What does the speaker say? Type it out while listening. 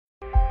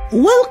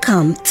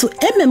Welcome to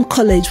M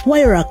College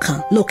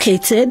Wairaka,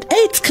 located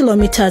 8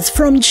 kilometers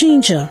from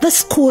Jinja. The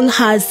school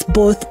has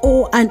both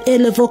O and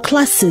A-level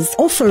classes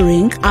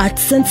offering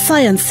arts and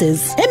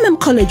sciences. M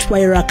College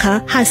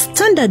Wairaka has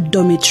standard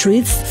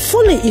dormitories,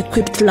 fully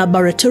equipped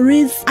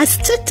laboratories, a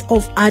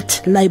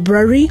state-of-art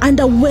library, and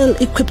a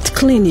well-equipped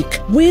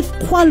clinic with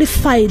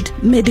qualified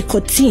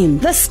medical team.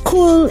 The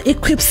school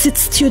equips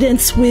its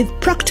students with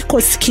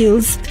practical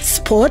skills,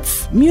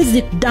 sports,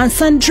 music,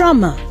 dance, and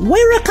drama.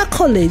 Wairaka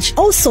College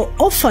also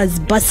offers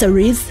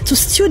bursaries to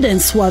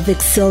students who have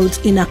excelled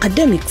in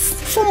academics.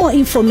 For more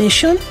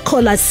information,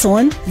 call us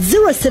on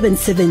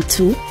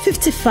 0772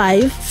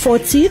 55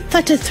 40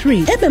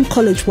 33. M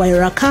College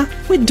Wairaka,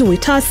 we do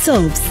it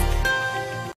ourselves.